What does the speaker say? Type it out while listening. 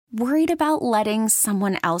Worried about letting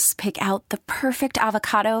someone else pick out the perfect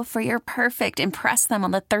avocado for your perfect impress them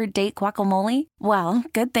on the third date guacamole? Well,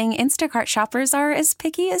 good thing Instacart shoppers are as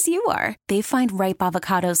picky as you are. They find ripe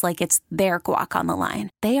avocados like it's their guac on the line.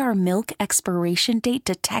 They are milk expiration date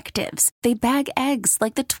detectives. They bag eggs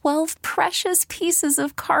like the 12 precious pieces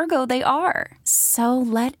of cargo they are. So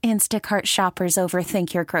let Instacart shoppers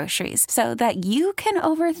overthink your groceries so that you can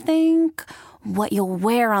overthink what you'll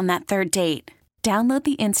wear on that third date. Download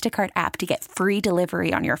the Instacart app to get free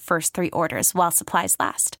delivery on your first 3 orders while supplies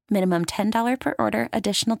last. Minimum $10 per order.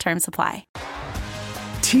 Additional terms apply.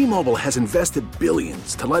 T-Mobile has invested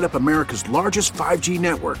billions to light up America's largest 5G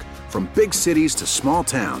network, from big cities to small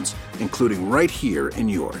towns, including right here in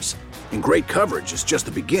yours. And great coverage is just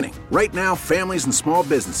the beginning. Right now, families and small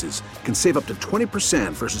businesses can save up to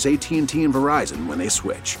 20% versus AT&T and Verizon when they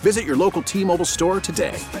switch. Visit your local T-Mobile store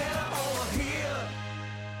today.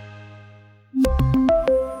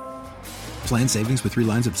 Plan savings with 3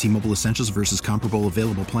 lines of T-Mobile Essentials versus comparable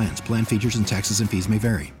available plans. Plan features and taxes and fees may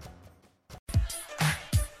vary.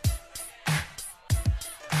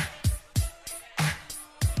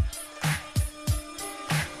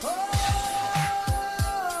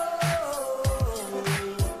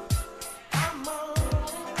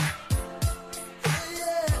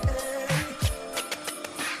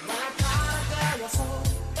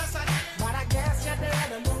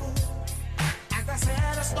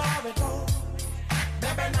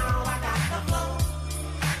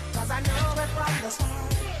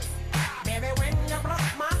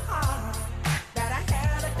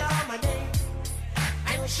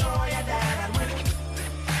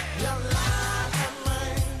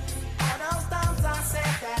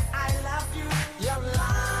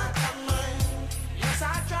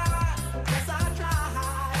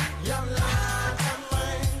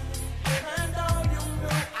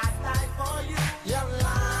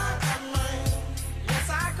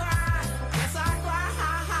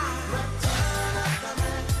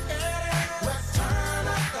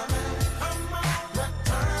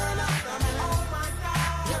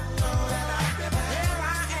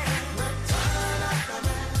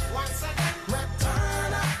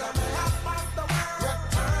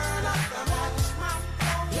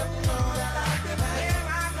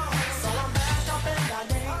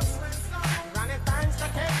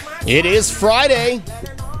 It is Friday.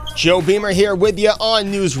 Joe Beamer here with you on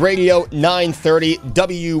News Radio 930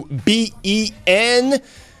 WBEN.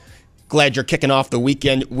 Glad you're kicking off the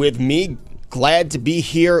weekend with me. Glad to be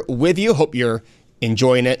here with you. Hope you're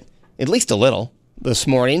enjoying it at least a little this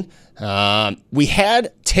morning. We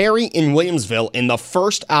had Terry in Williamsville in the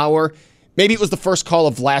first hour. Maybe it was the first call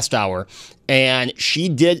of last hour. And she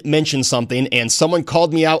did mention something, and someone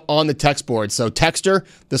called me out on the text board. So, texter,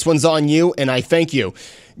 this one's on you, and I thank you.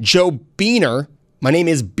 Joe Beamer, my name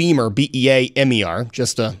is Beamer, B-E-A-M-E-R,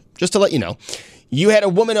 just to let you know. You had a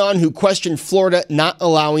woman on who questioned Florida not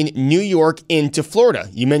allowing New York into Florida.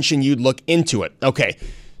 You mentioned you'd look into it. Okay,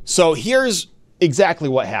 so here's exactly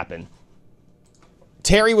what happened.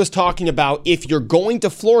 Terry was talking about if you're going to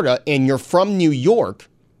Florida and you're from New York,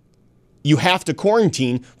 you have to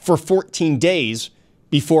quarantine for 14 days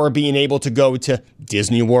before being able to go to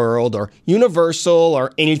Disney World or Universal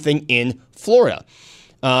or anything in Florida.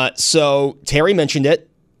 So Terry mentioned it,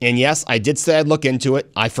 and yes, I did say I'd look into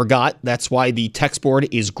it. I forgot. That's why the text board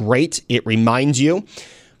is great. It reminds you.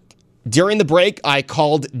 During the break, I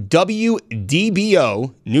called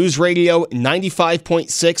WDBO, News Radio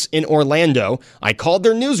 95.6 in Orlando. I called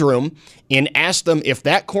their newsroom and asked them if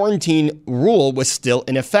that quarantine rule was still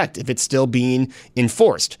in effect, if it's still being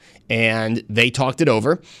enforced. And they talked it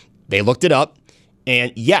over. They looked it up.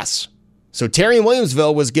 And yes, so Terry in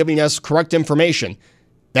Williamsville was giving us correct information.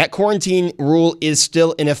 That quarantine rule is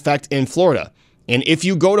still in effect in Florida. And if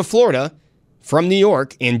you go to Florida from New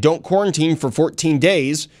York and don't quarantine for 14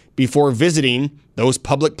 days before visiting those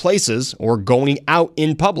public places or going out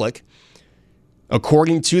in public,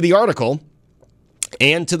 according to the article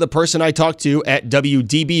and to the person I talked to at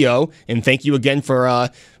WDBO, and thank you again for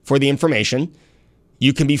the information,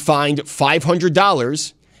 you can be fined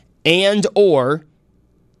 $500 and or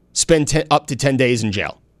spend up to 10 days in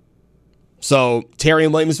jail. So, Terry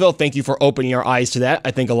in Williamsville, thank you for opening our eyes to that.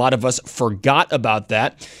 I think a lot of us forgot about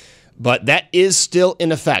that, but that is still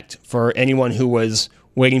in effect for anyone who was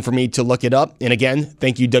waiting for me to look it up. And again,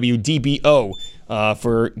 thank you, WDBO,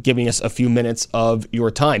 for giving us a few minutes of your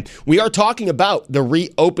time. We are talking about the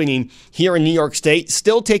reopening here in New York State,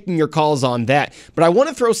 still taking your calls on that. But I want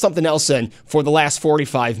to throw something else in for the last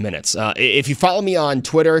 45 minutes. If you follow me on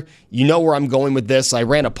Twitter, you know where I'm going with this. I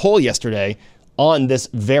ran a poll yesterday on this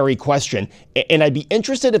very question. And I'd be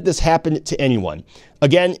interested if this happened to anyone.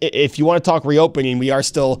 Again, if you want to talk reopening, we are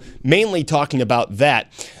still mainly talking about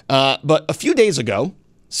that. But a few days ago,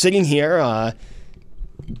 sitting here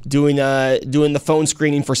doing the phone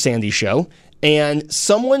screening for Sandy's show, and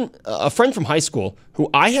a friend from high school who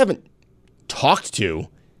I haven't talked to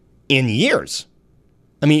in years.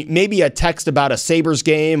 I mean, maybe a text about a Sabres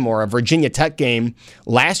game or a Virginia Tech game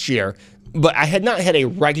last year, but I had not had a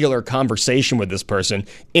regular conversation with this person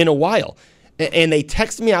in a while. And they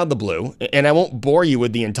text me out of the blue, and I won't bore you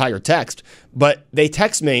with the entire text, but they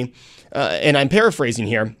text me, and I'm paraphrasing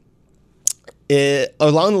here,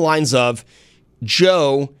 along the lines of,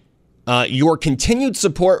 Joe, your continued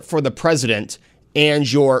support for the president and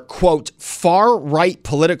your, quote, far-right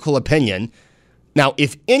political opinion. Now,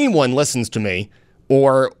 if anyone listens to me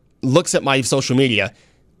or looks at my social media,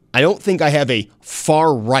 I don't think I have a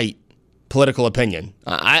far-right political opinion.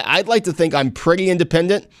 I'd like to think I'm pretty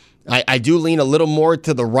independent. I do lean a little more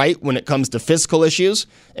to the right when it comes to fiscal issues.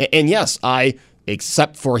 And yes,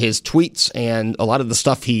 except for his tweets and a lot of the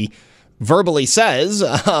stuff he verbally says,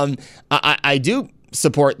 I do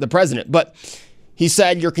support the president. But he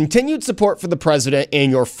said, your continued support for the president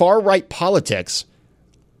and your far-right politics,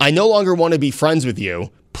 I no longer want to be friends with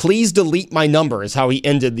you. Please delete my number, is how he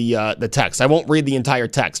ended the text. I won't read the entire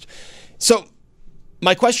text. So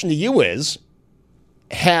my question to you is,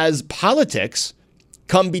 has politics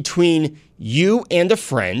come between you and a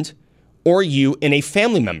friend or you and a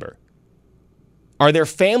family member? Are there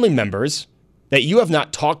family members that you have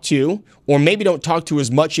not talked to or maybe don't talk to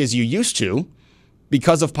as much as you used to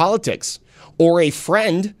because of politics? Or a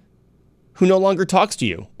friend who no longer talks to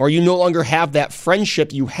you, or you no longer have that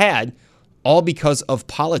friendship you had, all because of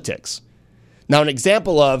politics? Now, an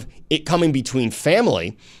example of it coming between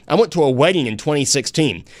family, I went to a wedding in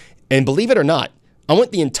 2016, and believe it or not, I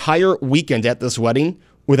went the entire weekend at this wedding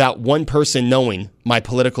without one person knowing my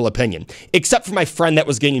political opinion, except for my friend that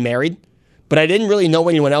was getting married. But I didn't really know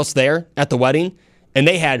anyone else there at the wedding, and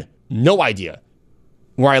they had no idea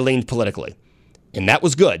where I leaned politically. And that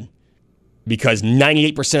was good, because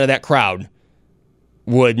 98% of that crowd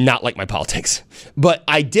would not like my politics. But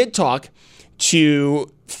I did talk to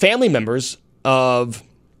family members that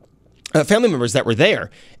were there,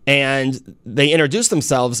 and they introduced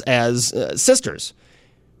themselves as sisters.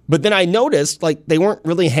 But then I noticed, they weren't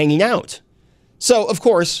really hanging out. So, of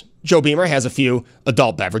course, Joe Beamer has a few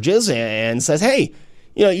adult beverages and says, hey,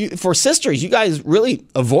 for sisters, you guys really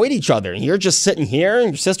avoid each other. You're just sitting here, and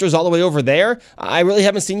your sister's all the way over there. I really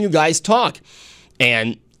haven't seen you guys talk.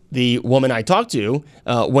 And the woman I talked to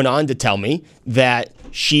went on to tell me that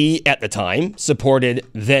she, at the time, supported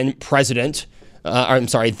then candidate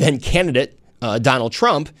Donald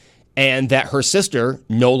Trump, and that her sister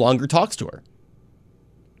no longer talks to her.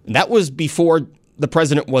 And that was before the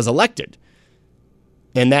president was elected,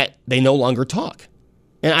 and that they no longer talk.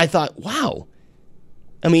 And I thought, wow.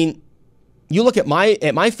 I mean, you look at my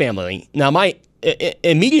family. Now, my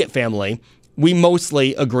immediate family, we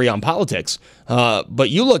mostly agree on politics. But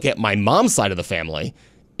you look at my mom's side of the family,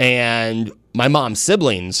 and my mom's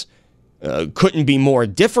siblings couldn't be more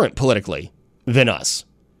different politically than us.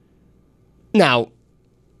 Now,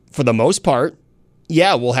 for the most part,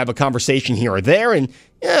 yeah, we'll have a conversation here or there, and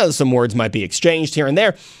some words might be exchanged here and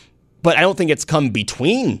there. But I don't think it's come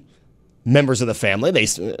between members of the family.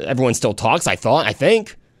 Everyone still talks, I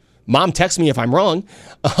think. Mom texts me if I'm wrong.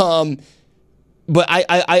 But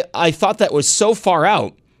I thought that was so far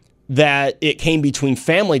out that it came between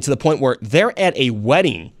family to the point where they're at a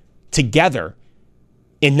wedding together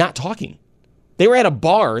and not talking. They were at a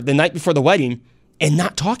bar the night before the wedding and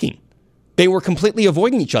not talking. They were completely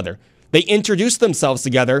avoiding each other. They introduced themselves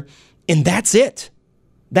together, and that's it.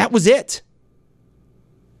 That was it.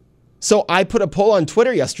 So I put a poll on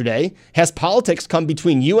Twitter yesterday. Has politics come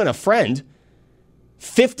between you and a friend?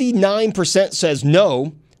 59% says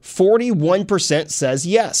no. 41% says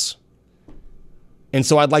yes. And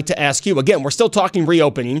so I'd like to ask you, again, we're still talking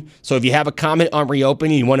reopening. So if you have a comment on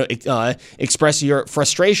reopening, you want to express your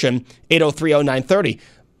frustration, 803-0930.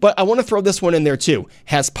 But I want to throw this one in there too.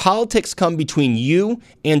 Has politics come between you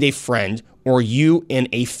and a friend or you and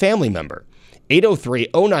a family member?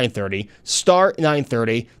 803-0930, star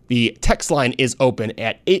 930. The text line is open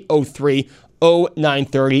at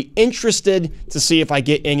 803-0930. Interested to see if I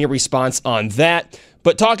get any response on that.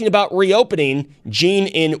 But talking about reopening, Gene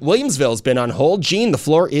in Williamsville has been on hold. Gene, the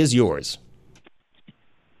floor is yours.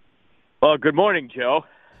 Well, good morning, Joe.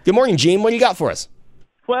 Good morning, Gene. What do you got for us?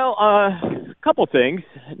 Well, a couple things.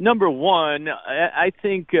 Number one, I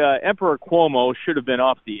think Emperor Cuomo should have been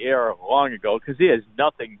off the air long ago because he has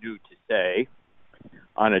nothing new to say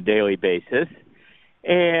on a daily basis.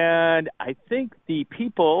 And I think the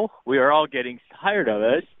people, we are all getting tired of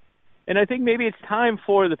it. And I think maybe it's time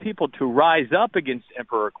for the people to rise up against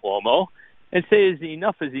Emperor Cuomo and say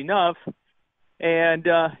enough is enough. And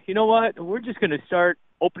you know what? We're just going to start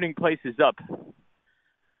opening places up.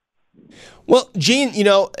 Well, Gene,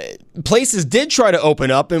 places did try to open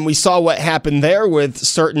up, and we saw what happened there with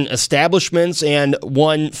certain establishments and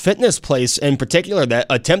one fitness place in particular that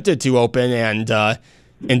attempted to open and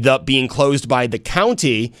ended up being closed by the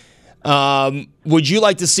county. Would you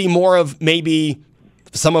like to see more of maybe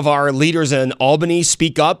some of our leaders in Albany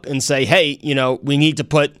speak up and say, hey, we need to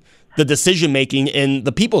put the decision-making in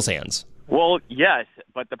the people's hands? Well, yes,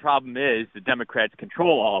 but the problem is the Democrats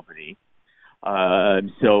control Albany.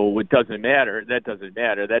 So it doesn't matter. That doesn't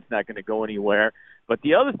matter. That's not going to go anywhere. But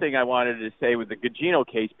the other thing I wanted to say with the Gugino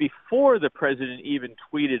case, before the president even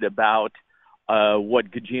tweeted about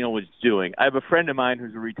what Gugino was doing, I have a friend of mine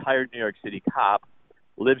who's a retired New York City cop,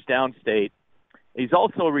 lives downstate. He's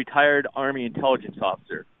also a retired Army intelligence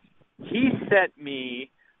officer. He sent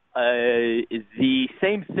me the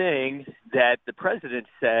same thing that the president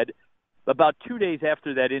said about 2 days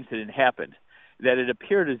after that incident happened, that it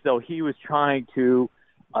appeared as though he was trying to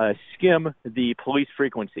skim the police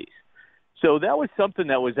frequencies. So that was something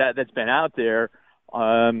that's been out there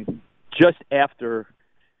just after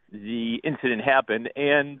the incident happened.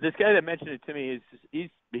 And this guy that mentioned it to me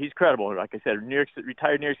he's credible. Like I said,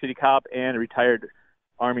 retired New York City cop and a retired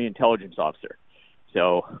Army intelligence officer.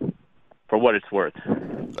 So for what it's worth.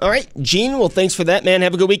 All right, Gene. Well, thanks for that, man.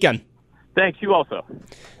 Have a good weekend. Thanks. You also.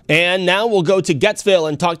 And now we'll go to Gettsville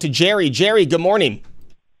and talk to Jerry. Jerry, good morning.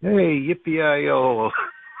 Hey, yippee-yi-yo.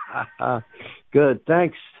 Good.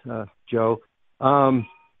 Thanks, Joe.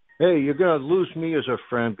 Hey, you're going to lose me as a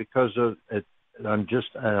friend because of it. I'm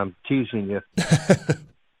teasing you.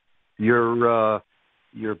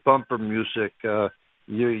 Your bumper music, I'm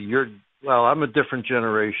a different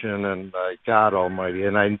generation, and God Almighty,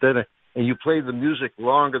 and you play the music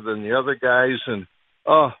longer than the other guys, and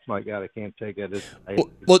oh my God, I can't take it.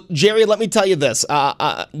 Well, Jerry, let me tell you this: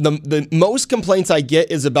 the most complaints I get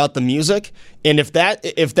is about the music, and if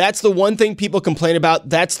that's the one thing people complain about,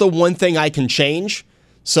 that's the one thing I can change.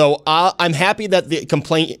 So I'm happy that the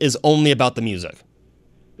complaint is only about the music.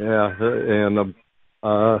 Yeah, and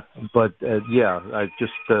I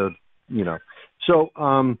just So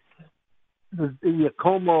the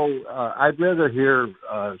Como, I'd rather hear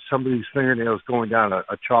somebody's fingernails going down a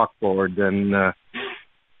chalkboard than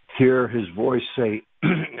hear his voice say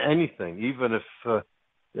anything, even if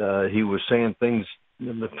he was saying things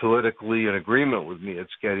politically in agreement with me. It's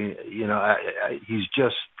getting, he's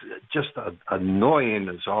just annoying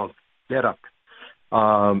as all get up.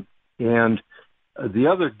 And the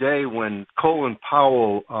other day when Colin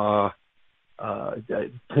Powell,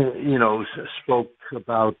 spoke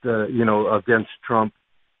about, against Trump,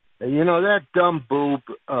 that dumb boob,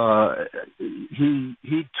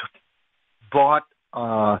 he bought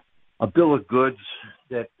a bill of goods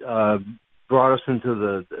that brought us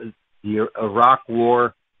into the Iraq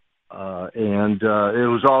War, and it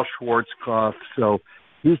was all Schwarzkopf, so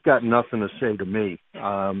he's got nothing to say to me.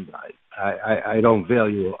 I don't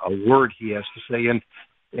value a word he has to say.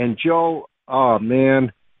 And Joe, oh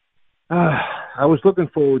man, I was looking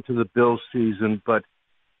forward to the Bills season, but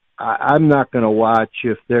I'm not going to watch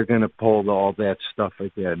if they're going to pull all that stuff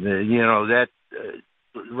again.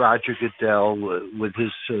 Roger Goodell with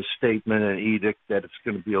his statement and edict that it's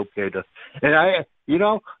going to be okay to. And I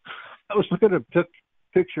was looking at a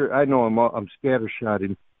picture. I know I'm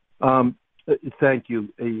scattershotting. Thank you.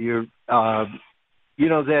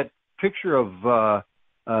 That picture of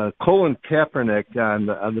Colin Kaepernick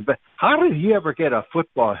on the back. How did he ever get a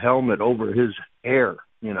football helmet over his hair?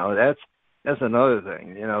 That's another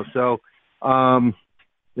thing. So, and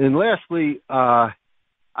lastly,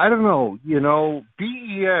 I don't know.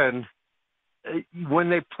 BEN, when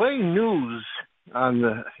they play news on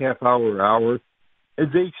the half-hour,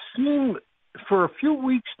 they seem for a few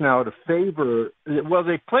weeks now to favor. Well,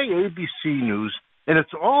 they play ABC News, and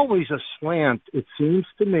it's always a slant. It seems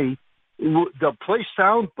to me. They'll play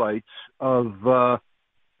sound bites of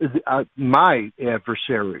my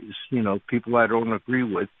adversaries, people I don't agree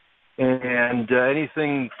with, and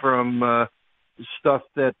anything from stuff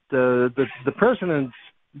that the president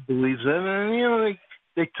believes in, and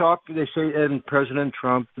they talk, they say, and President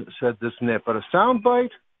Trump said this and that, but a sound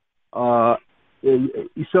bite.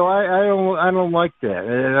 So I don't like that,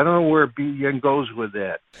 and I don't know where BN goes with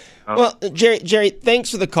that. Well, Jerry, thanks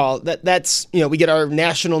for the call. That's we get our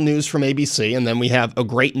national news from ABC, and then we have a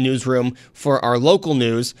great newsroom for our local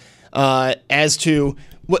news. As to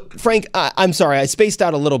Frank, I'm sorry, I spaced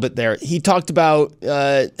out a little bit there. He talked about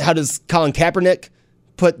how does Colin Kaepernick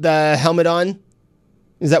put the helmet on?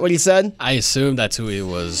 Is that what he said? I assume that's who he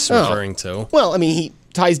was referring to. Well, I mean, he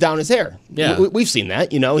ties down his hair. Yeah, we've seen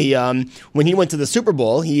that. You know, he when he went to the Super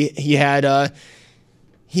Bowl, he had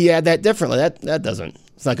that differently. That doesn't.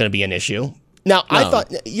 It's not going to be an issue. Now, no. I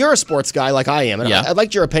thought you're a sports guy like I am, and I'd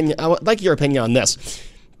like your opinion. I would like your opinion on this.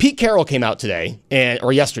 Pete Carroll came out today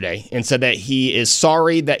or yesterday and said that he is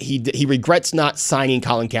sorry that he regrets not signing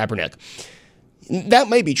Colin Kaepernick. That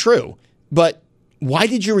may be true, but why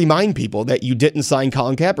did you remind people that you didn't sign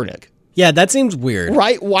Colin Kaepernick? Yeah, that seems weird.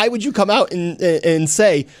 Right? Why would you come out and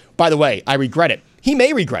say, by the way, I regret it? He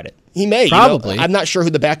may regret it. He may. Probably. You know, I'm not sure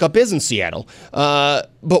who the backup is in Seattle.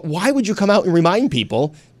 But why would you come out and remind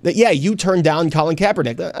people that, yeah, you turned down Colin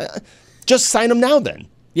Kaepernick? Just sign him now then.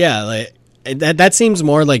 Yeah, that seems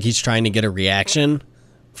more like he's trying to get a reaction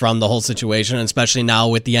from the whole situation, especially now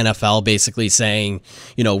with the NFL basically saying,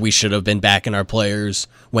 you know, we should have been backing our players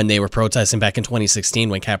when they were protesting back in 2016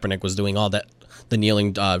 when Kaepernick was doing all that, the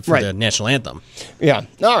kneeling for the national anthem. Yeah.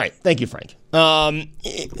 All right. Thank you, Frank. And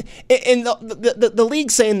the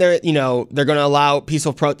league saying they're going to allow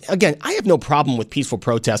peaceful protest. Again, I have no problem with peaceful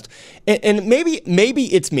protest. And maybe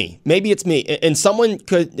it's me. Maybe it's me. And someone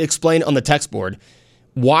could explain on the text board,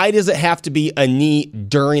 why does it have to be a knee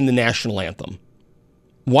during the national anthem?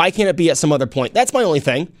 Why can't it be at some other point? That's my only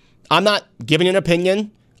thing. I'm not giving an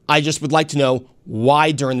opinion. I just would like to know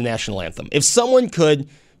why during the national anthem. If someone could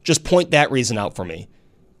just point that reason out for me.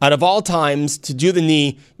 Out of all times, to do the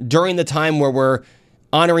knee during the time where we're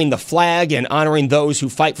honoring the flag and honoring those who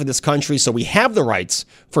fight for this country so we have the rights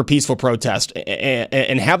for peaceful protest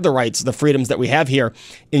and have the rights, the freedoms that we have here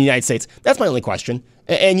in the United States. That's my only question.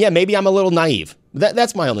 And yeah, maybe I'm a little naive.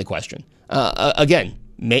 That's my only question. Again,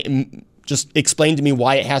 just explain to me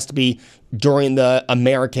why it has to be during the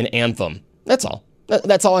American anthem. That's all.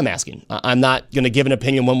 That's all I'm asking. I'm not going to give an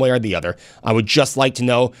opinion one way or the other. I would just like to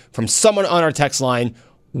know from someone on our text line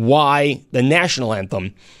why the national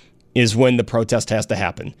anthem is when the protest has to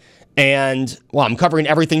happen. And, well, I'm covering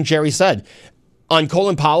everything Jerry said. On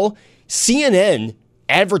Colin Powell, CNN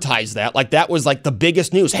advertised that like that was like the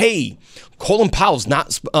biggest news. Hey, Colin Powell's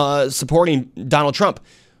not supporting Donald Trump.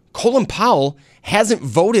 Colin Powell hasn't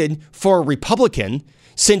voted for a Republican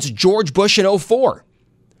since George Bush in 2004.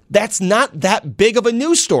 That's not that big of a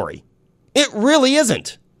news story. It really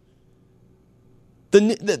isn't.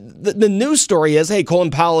 The news story is, hey,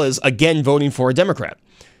 Colin Powell is again voting for a Democrat.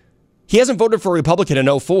 He hasn't voted for a Republican in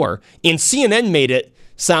 2004, and CNN made it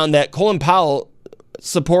sound that Colin Powell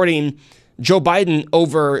supporting Joe Biden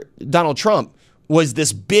over Donald Trump was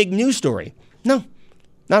this big news story. No,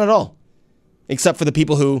 not at all. Except for the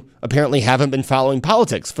people who apparently haven't been following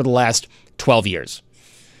politics for the last 12 years.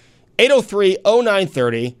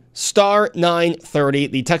 803-0930, star 930.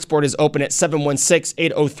 The text board is open at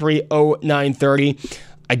 716-803-0930.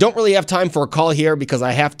 I don't really have time for a call here because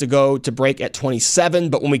I have to go to break at 27.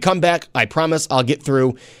 But when we come back, I promise I'll get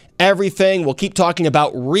through everything. We'll keep talking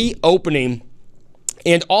about reopening.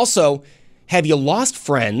 And also, have you lost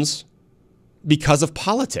friends because of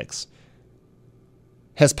politics?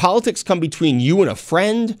 Has politics come between you and a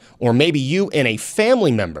friend, or maybe you and a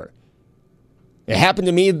family member? It happened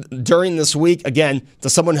to me during this week, again, to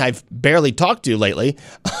someone I've barely talked to lately.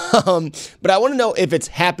 But I want to know if it's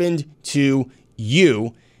happened to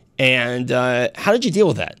you, and how did you deal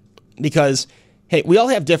with that? Because, hey, we all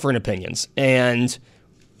have different opinions, and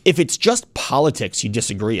if it's just politics you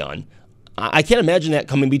disagree on, I can't imagine that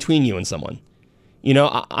coming between you and someone. You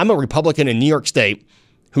know, I'm a Republican in New York State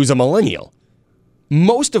who's a millennial.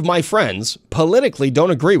 Most of my friends politically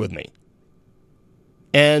don't agree with me.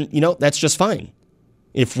 And, you know, that's just fine.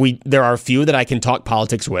 There are a few that I can talk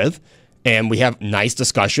politics with, and we have nice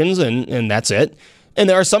discussions, and that's it. And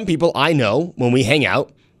there are some people I know when we hang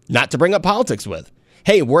out not to bring up politics with.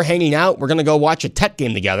 Hey, we're hanging out. We're going to go watch a Tech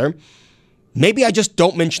game together. Maybe I just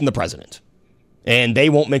don't mention the president. And they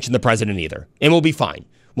won't mention the president either. And we'll be fine.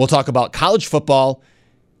 We'll talk about college football,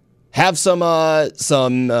 have some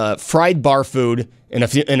fried bar food, and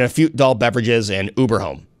a few adult beverages, and Uber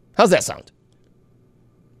home. How's that sound?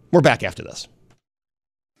 We're back after this.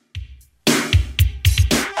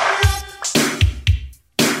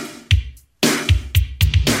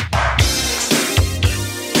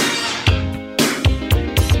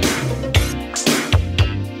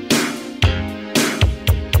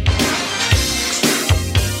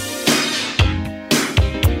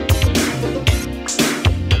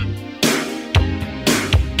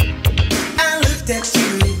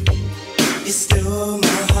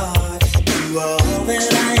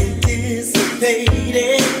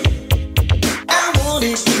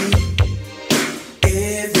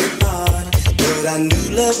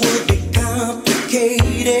 love would be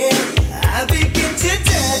complicated. I begin to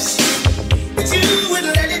touch, but you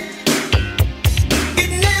wouldn't let it.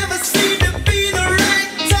 It never seemed to be the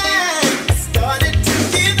right time. I started to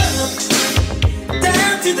give up,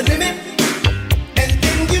 down to the limit. And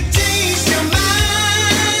then you changed your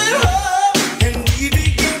mind, oh, and we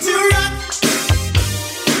begin to rock.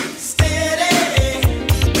 Steady,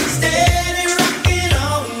 steady rocking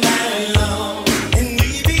all night long. And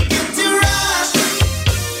we begin to rock.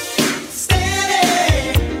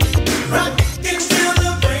 Steady, rocking till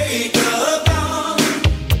the break of dawn.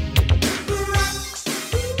 Rock,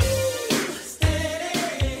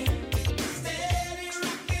 steady, steady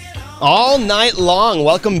rocking All night long.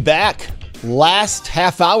 Welcome back. Last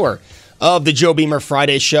half hour of the Joe Beamer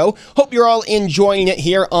Friday show. Hope you're all enjoying it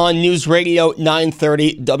here on News Radio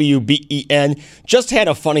 930 WBEN. Just had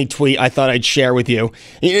a funny tweet I thought I'd share with you.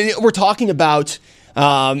 We're talking about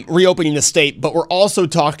reopening the state, but we're also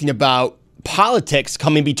talking about politics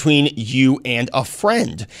coming between you and a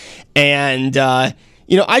friend. And, I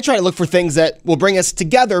try to look for things that will bring us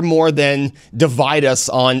together more than divide us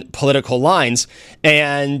on political lines.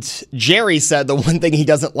 And Jerry said the one thing he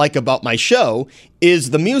doesn't like about my show is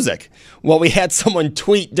the music. Well, we had someone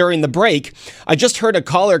tweet during the break, I just heard a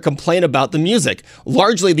caller complain about the music.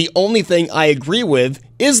 Largely the only thing I agree with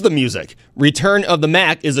is the music. Return of the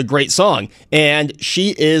Mac is a great song, and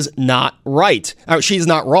she is not right. She's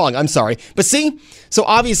not wrong, I'm sorry. But see, so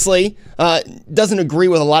obviously doesn't agree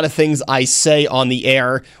with a lot of things I say on the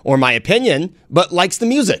air or my opinion, but likes the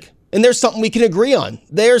music. And there's something we can agree on.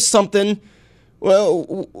 There's something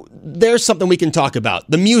we can talk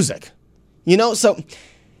about, the music. So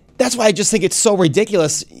that's why I just think it's so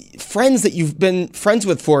ridiculous. Friends that you've been friends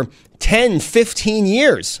with for 10, 15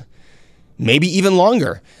 years, maybe even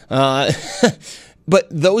longer. But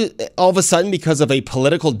those all of a sudden, because of a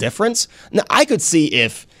political difference, now I could see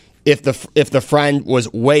if the friend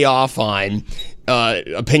was way off on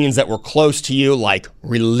opinions that were close to you, like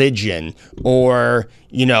religion, or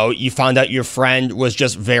you found out your friend was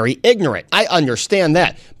just very ignorant. I understand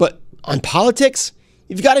that, but on politics,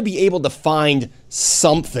 you've got to be able to find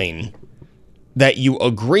something that you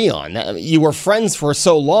agree on. You were friends for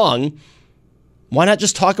so long. Why not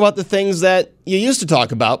just talk about the things that you used to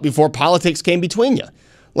talk about before politics came between you?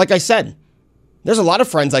 Like I said, there's a lot of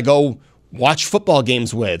friends I go watch football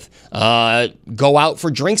games with, go out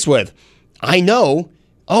for drinks with. I know,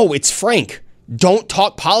 it's Frank. Don't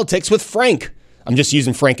talk politics with Frank. I'm just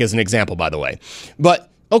using Frank as an example, by the way.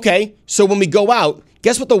 But, okay, so when we go out,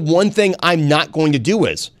 guess what the one thing I'm not going to do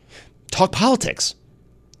is? Talk politics.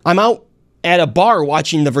 I'm out at a bar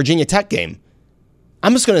watching the Virginia Tech game.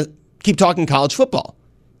 I'm just going to keep talking college football.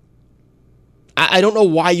 I don't know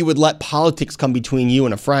why you would let politics come between you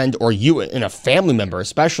and a friend, or you and a family member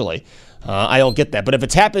especially. I don't get that. But if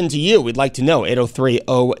it's happened to you, we'd like to know.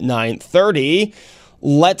 803-0930.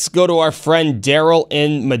 Let's go to our friend Daryl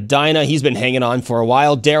in Medina. He's been hanging on for a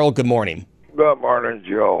while. Daryl, good morning. Good morning,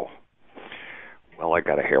 Joe. Well, I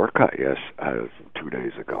got a haircut, 2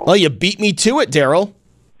 days ago. Well, you beat me to it, Daryl.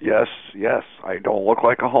 Yes. I don't look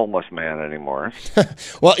like a homeless man anymore.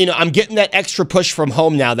 Well, I'm getting that extra push from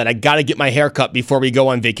home now that I got to get my hair cut before we go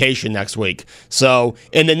on vacation next week. So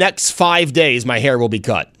in the next 5 days, my hair will be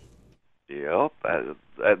cut. Yep.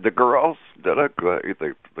 The girls did a good.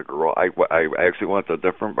 The girl. I actually went to a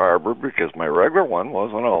different barber because my regular one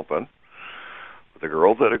wasn't open. But the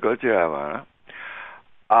girl did a good job on it.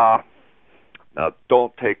 Now,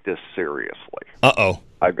 don't take this seriously. Uh-oh.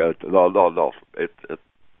 No.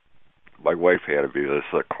 My wife had to be this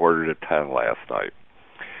at 9:45 last night.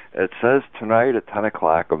 It says tonight at 10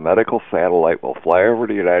 o'clock, a medical satellite will fly over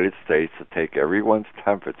the United States to take everyone's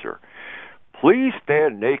temperature. Please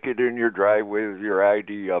stand naked in your driveway with your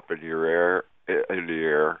ID up in the air.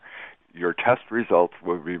 Your test results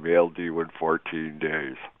will be mailed to you in 14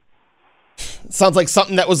 days. Sounds like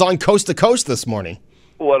something that was on Coast to Coast this morning.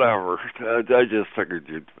 Whatever. I just figured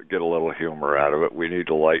you'd get a little humor out of it. We need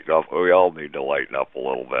to lighten up. We all need to lighten up a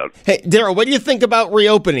little bit. Hey, Daryl, what do you think about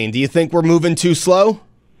reopening? Do you think we're moving too slow?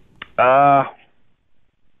 I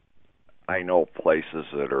know places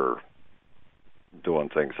that are doing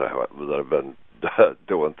things that have been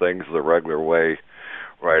doing things the regular way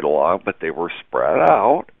right along, but they were spread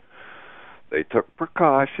out. They took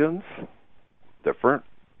precautions, different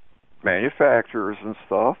manufacturers and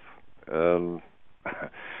stuff, and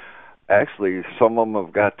actually some of them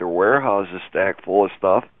have got their warehouses stacked full of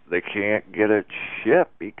stuff. They can't get it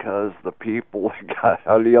shipped because the people that got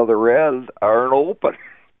on the other end aren't open.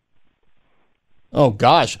 Oh,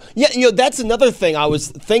 gosh. Yeah, that's another thing I was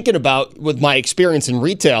thinking about with my experience in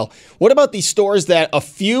retail. What about these stores that a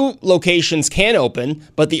few locations can open,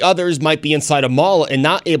 but the others might be inside a mall and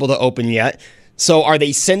not able to open yet? So are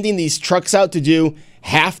they sending these trucks out to do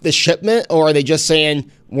half the shipment, or are they just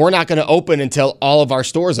saying, we're not going to open until all of our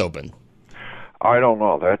stores open? I don't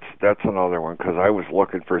know. That's another one, because I was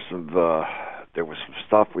looking for there was some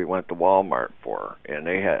stuff we went to Walmart for, and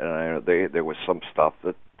there was some stuff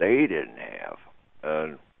that they didn't have.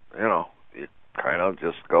 And, you kind of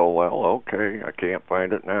just go, well, okay, I can't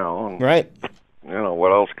find it now. And, right.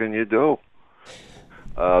 What else can you do?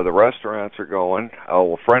 The restaurants are going.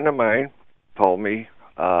 A friend of mine told me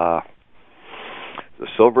the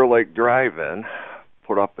Silver Lake Drive-In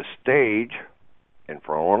put up a stage in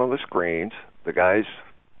front of one of the screens. The guys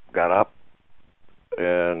got up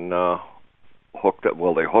and hooked it.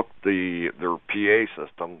 Well, they hooked their PA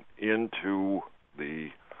system into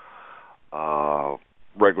the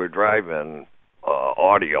regular drive-in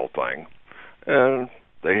audio thing, and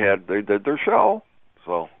they did their show.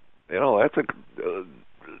 So that's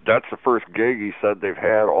the first gig he said they've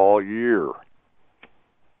had all year.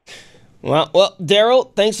 Well,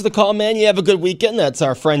 Daryl, thanks for the call, man. You have a good weekend. That's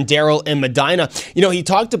our friend Daryl in Medina. He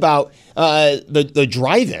talked about the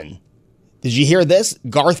drive-in. Did you hear this?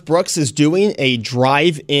 Garth Brooks is doing a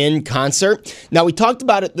drive-in concert. Now, we talked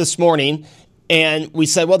about it this morning, and we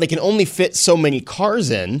said, well, they can only fit so many cars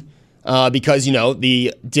in because,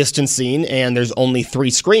 the distancing, and there's only 3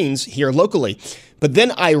 screens here locally. But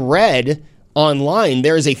then I read online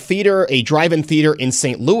there is a drive-in theater in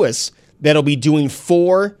St. Louis that'll be doing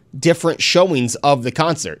 4 different showings of the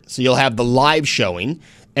concert. So you'll have the live showing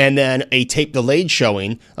and then a tape-delayed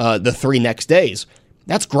showing the 3 next days.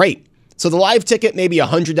 That's great. So the live ticket, maybe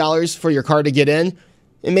 $100 for your car to get in,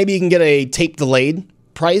 and maybe you can get a tape-delayed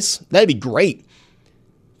price. That'd be great.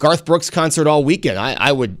 Garth Brooks concert all weekend.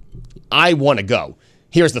 I want to go.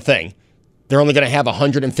 Here's the thing. They're only going to have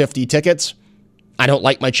 150 tickets. I don't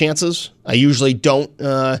like my chances. I usually don't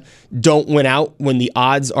win out when the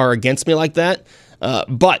odds are against me like that.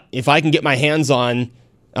 But if I can get my hands on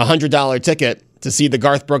a $100 ticket to see the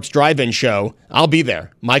Garth Brooks drive-in show, I'll be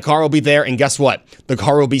there. My car will be there, and guess what? The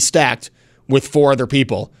car will be stacked with 4 other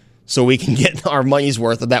people, so we can get our money's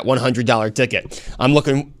worth of that $100 ticket. I'm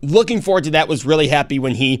looking forward to that. Was really happy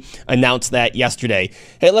when he announced that yesterday.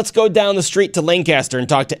 Hey, let's go down the street to Lancaster and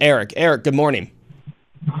talk to Eric. Eric, good morning.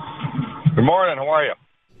 Good morning. How are you?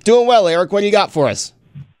 Doing well, Eric. What do you got for us?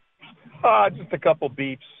 Just a couple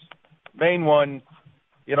beeps. Main one,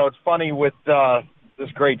 it's funny with this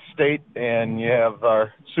great state, and you have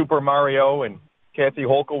Super Mario and Kathy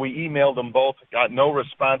Hochul. We emailed them both, got no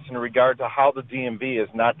response in regard to how the DMV is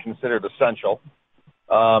not considered essential.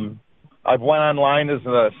 I went online as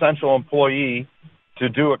an essential employee to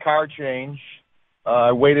do a car change.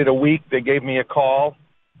 I waited a week. They gave me a call.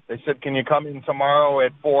 They said, can you come in tomorrow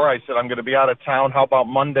at 4? I said, I'm going to be out of town. How about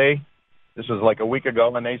Monday? This was like a week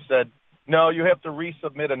ago. And they said, no, you have to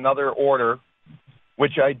resubmit another order,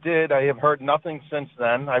 which I did. I have heard nothing since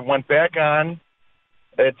then. I went back on.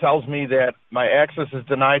 It tells me that my access is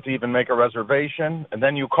denied to even make a reservation. And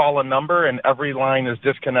then you call a number, and every line is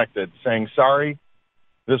disconnected, saying, sorry,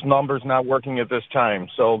 this number's not working at this time.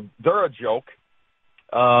 So they're a joke.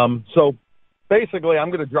 So basically, I'm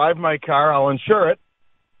going to drive my car. I'll insure it.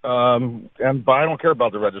 But I don't care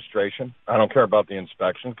about the registration. I don't care about the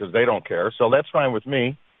inspection because they don't care. So that's fine with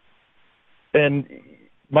me. And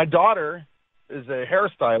my daughter is a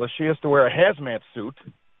hairstylist. She has to wear a hazmat suit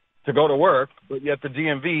to go to work, but yet the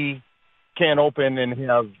DMV can't open and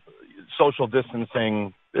have social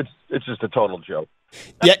distancing. It's just a total joke.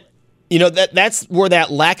 Yeah. That's where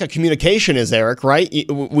that lack of communication is, Eric, right?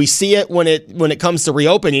 We see it when it comes to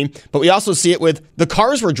reopening, but we also see it with the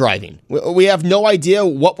cars we're driving. We have no idea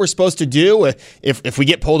what we're supposed to do. If we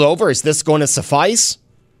get pulled over, is this going to suffice?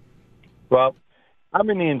 Well, I'm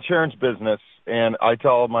in the insurance business, and I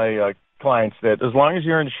tell my clients that as long as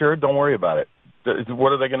you're insured, don't worry about it.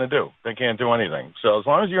 What are they going to do? They can't do anything. So as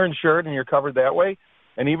long as you're insured and you're covered that way,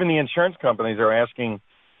 and even the insurance companies are asking,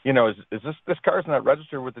 is this car's not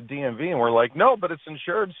registered with the DMV? And we're like, no, but it's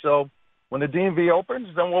insured. So when the DMV opens,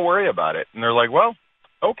 then we'll worry about it. And they're like, well,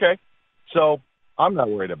 okay. So I'm not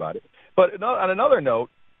worried about it. But on another note,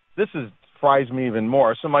 this fries me even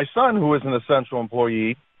more. So my son, who is an essential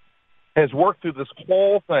employee, has worked through this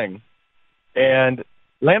whole thing and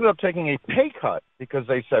landed up taking a pay cut because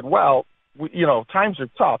they said, well, times are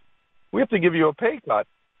tough. We have to give you a pay cut.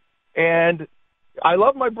 And I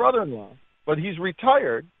love my brother-in-law, but he's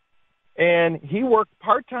retired, and he worked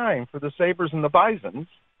part-time for the Sabres and the Bisons.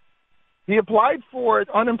 He applied for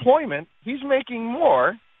unemployment. He's making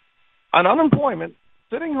more, on unemployment,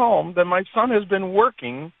 sitting home, that my son has been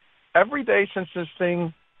working every day since this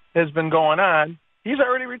thing has been going on. He's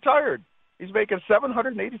already retired. He's making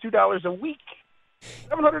 $782 a week.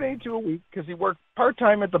 $782 a week because he worked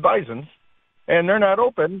part-time at the Bisons, and they're not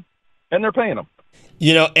open, and they're paying him.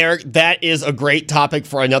 You know, Eric, that is a great topic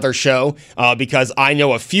for another show because I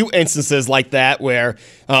know a few instances like that where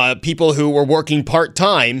people who were working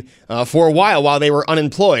part-time for a while they were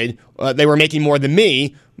unemployed, they were making more than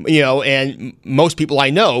me, you know, and most people I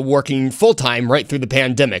know working full-time right through the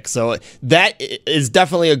pandemic. So that is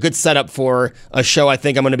definitely a good setup for a show I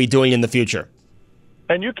think I'm going to be doing in the future.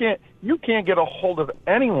 And you can't get a hold of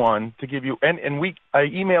anyone to give you, I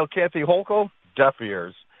emailed Kathy Hochul, deaf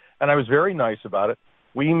ears, and I was very nice about it.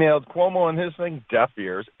 We emailed Cuomo and his thing, deaf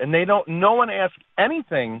ears, and no one asked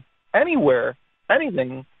anything, anywhere,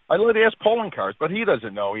 anything. I let ask polling cars, but he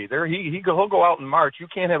doesn't know either. He'll go out in March. You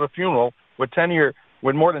can't have a funeral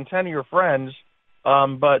with more than 10 of your friends,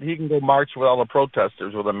 but he can go march with all the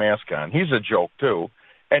protesters with a mask on. He's a joke, too.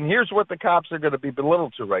 And here's what the cops are going to be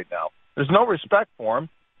belittled to right now. There's no respect for him.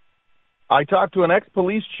 I talked to an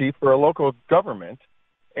ex-police chief for a local government,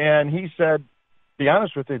 and he said, be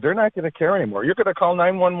honest with you, they're not going to care anymore. You're going to call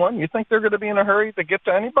 911? You think they're going to be in a hurry to get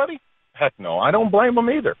to anybody? Heck no. I don't blame them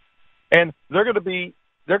either. And they're going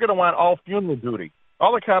to want all funeral duty.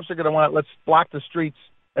 All the cops are going to want, let's block the streets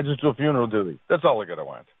and just do a funeral duty. That's all they're going to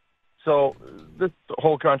want. So this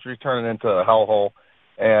whole country's turning into a hellhole.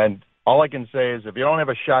 And all I can say is if you don't have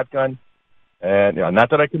a shotgun, and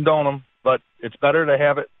not that I condone them, but it's better to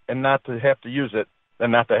have it and not to have to use it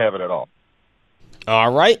than not to have it at all.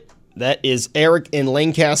 All right. That is Eric in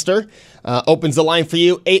Lancaster. Opens the line for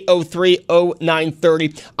you,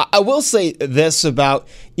 803-0930. I will say this about,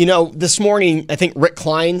 this morning, I think Rick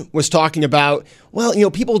Klein was talking about,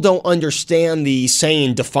 people don't understand the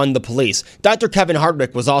saying, defund the police. Dr. Kevin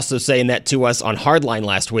Hardwick was also saying that to us on Hardline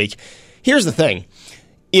last week. Here's the thing.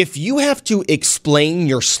 If you have to explain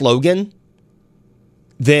your slogan,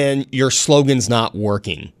 then your slogan's not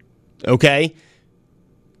working, okay?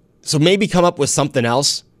 So maybe come up with something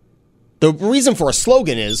else. The reason for a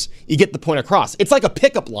slogan is you get the point across. It's like a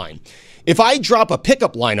pickup line. If I drop a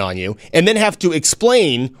pickup line on you and then have to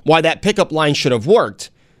explain why that pickup line should have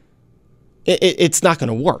worked, it's not going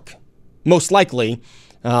to work. Most likely,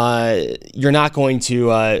 you're not going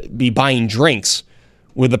to be buying drinks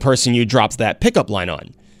with the person you dropped that pickup line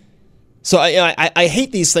on. So I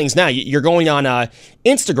hate these things now. You're going on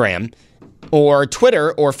Instagram or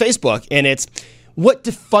Twitter or Facebook, and it's what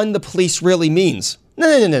defund the police really means.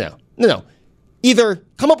 No. Either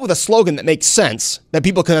come up with a slogan that makes sense, that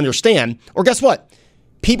people can understand, or guess what?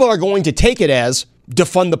 People are going to take it as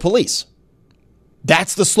defund the police.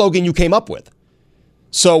 That's the slogan you came up with.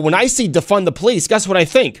 So when I see defund the police, guess what I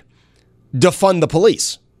think? Defund the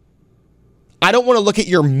police. I don't want to look at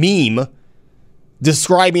your meme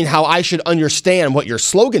describing how I should understand what your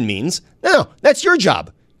slogan means. No, that's your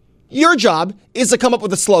job. Your job is to come up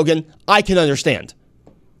with a slogan I can understand.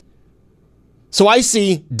 So I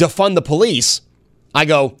see defund the police, I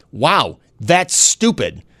go, wow, that's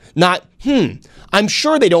stupid. Not, I'm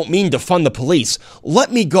sure they don't mean defund the police.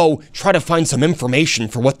 Let me go try to find some information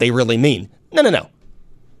for what they really mean. No.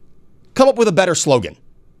 Come up with a better slogan.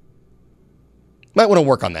 Might want to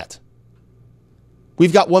work on that.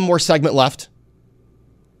 We've got one more segment left.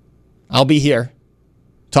 I'll be here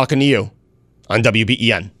talking to you on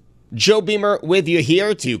WBEN. Joe Beamer with you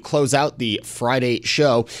here to close out the Friday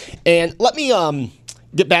show. And let me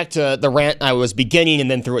get back to the rant I was beginning and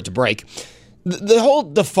then threw it to break. The whole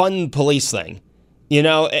defund police thing,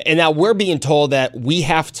 and now we're being told that we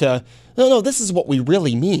have to, no, this is what we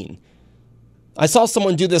really mean. I saw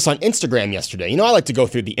someone do this on Instagram yesterday. I like to go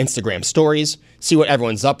through the Instagram stories, see what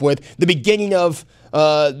everyone's up with. The beginning of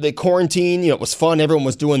the quarantine, it was fun. Everyone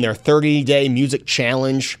was doing their 30-day music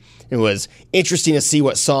challenge. It was interesting to see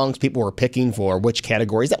what songs people were picking for which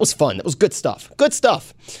categories. That was fun. That was good stuff. Good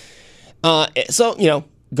stuff. So,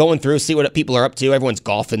 going through, see what people are up to. Everyone's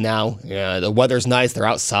golfing now. The weather's nice. They're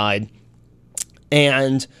outside.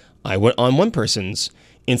 And I went on one person's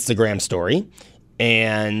Instagram story,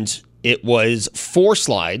 and it was 4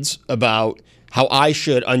 slides about how I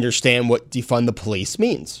should understand what defund the police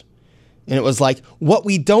means. And it was like, what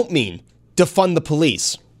we don't mean, defund the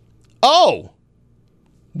police. Oh!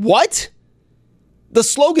 What? The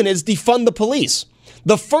slogan is defund the police.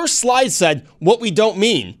 The first slide said, what we don't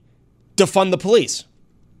mean, defund the police.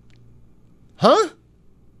 Huh?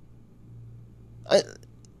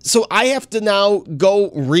 So I have to now go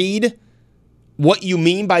read what you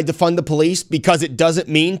mean by defund the police because it doesn't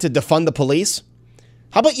mean to defund the police?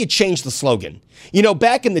 How about you change the slogan?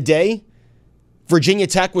 Back in the day, Virginia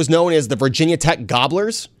Tech was known as the Virginia Tech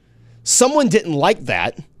Gobblers. Someone didn't like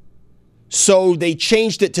that, so they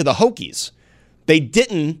changed it to the Hokies. They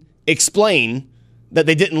didn't explain that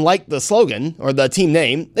they didn't like the slogan or the team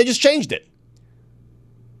name. They just changed it.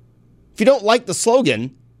 If you don't like the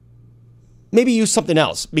slogan, maybe use something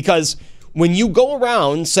else. Because when you go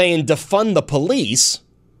around saying defund the police,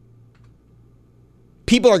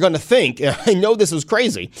 people are going to think, and I know this is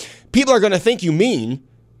crazy, people are going to think you mean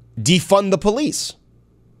defund the police.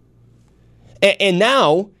 And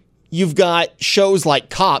now you've got shows like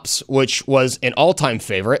Cops, which was an all-time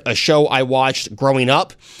favorite, a show I watched growing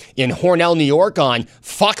up in Hornell, New York on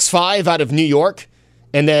Fox 5 out of New York.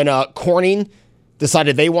 And then Corning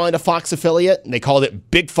decided they wanted a Fox affiliate, and they called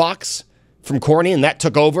it Big Fox from Corning, and that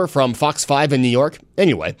took over from Fox 5 in New York.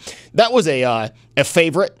 Anyway, that was a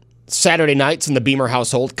favorite Saturday nights in the Beamer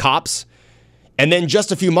household, Cops. And then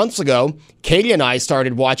just a few months ago, Katie and I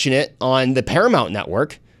started watching it on the Paramount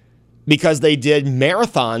Network because they did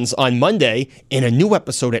marathons on Monday and a new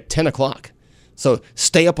episode at 10 o'clock. So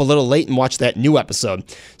stay up a little late and watch that new episode.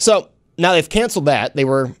 So now they've canceled that. They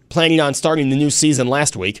were planning on starting the new season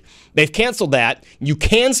last week. They've canceled that. You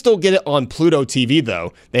can still get it on Pluto TV,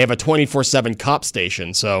 though. They have a 24/7 cop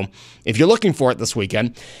station. So if you're looking for it this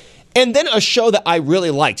weekend. And then a show that I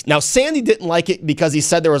really liked. Now, Sandy didn't like it because he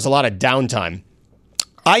said there was a lot of downtime.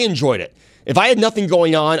 I enjoyed it. If I had nothing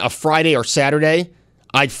going on a Friday or Saturday,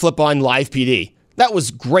 I'd flip on Live PD. That was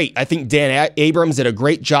great. I think Dan Abrams did a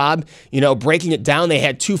great job, breaking it down. They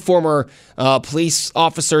had two former police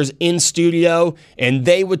officers in studio, and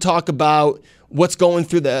they would talk about what's going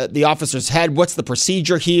through the officer's head, what's the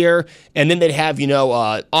procedure here, and then they'd have,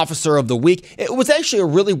 Officer of the Week. It was actually a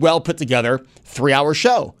really well put together 3-hour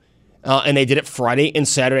show. And they did it Friday and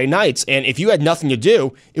Saturday nights. And if you had nothing to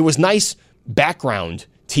do, it was nice background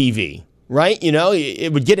TV, right?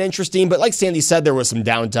 It would get interesting. But like Sandy said, there was some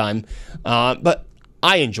downtime. But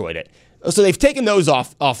I enjoyed it. So they've taken those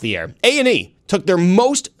off the air. A&E took their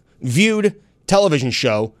most viewed television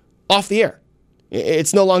show off the air.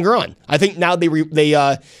 It's no longer on. I think now they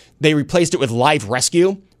replaced it with Live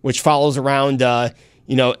Rescue, which follows around, the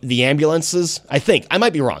ambulances. I think. I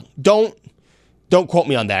might be wrong. Don't quote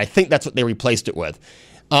me on that. I think that's what they replaced it with.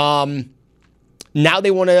 Now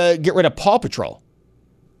they want to get rid of Paw Patrol.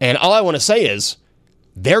 And all I want to say is,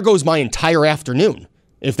 there goes my entire afternoon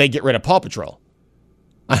if they get rid of Paw Patrol.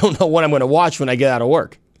 I don't know what I'm going to watch when I get out of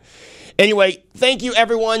work. Anyway, thank you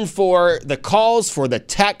everyone for the calls, for the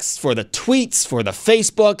texts, for the tweets, for the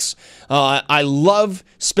Facebooks. I love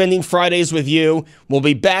spending Fridays with you. We'll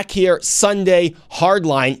be back here Sunday,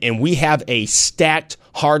 Hardline, and we have a stacked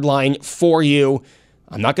Hardline for you.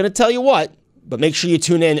 I'm not going to tell you what, but make sure you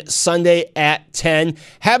tune in Sunday at 10.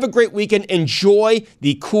 Have a great weekend. Enjoy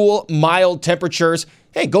the cool, mild temperatures.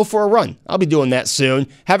 Hey, go for a run. I'll be doing that soon.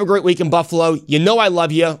 Have a great week in Buffalo. You know I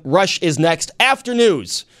love you. Rush is next after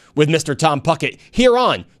news with Mr. Tom Puckett here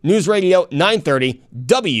on News Radio 930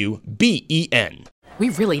 WBEN. We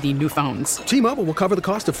really need new phones. T-Mobile will cover the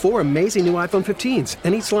cost of 4 amazing new iPhone 15s,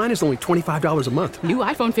 and each line is only $25 a month. New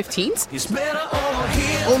iPhone 15s? It's better over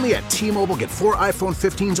here. Only at T-Mobile, get 4 iPhone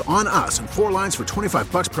 15s on us and 4 lines for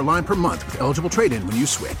 $25 per line per month with eligible trade-in when you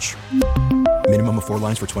switch. Minimum of 4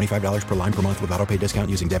 lines for $25 per line per month with autopay discount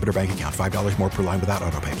using debit or bank account. $5 more per line without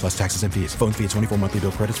autopay, plus taxes and fees. Phone fee at 24 monthly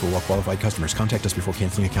bill credits for well-qualified customers. Contact us before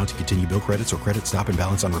canceling account to continue bill credits or credit stop and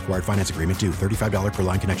balance on required finance agreement due. $35 per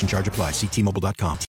line connection charge applies. See T-Mobile.com.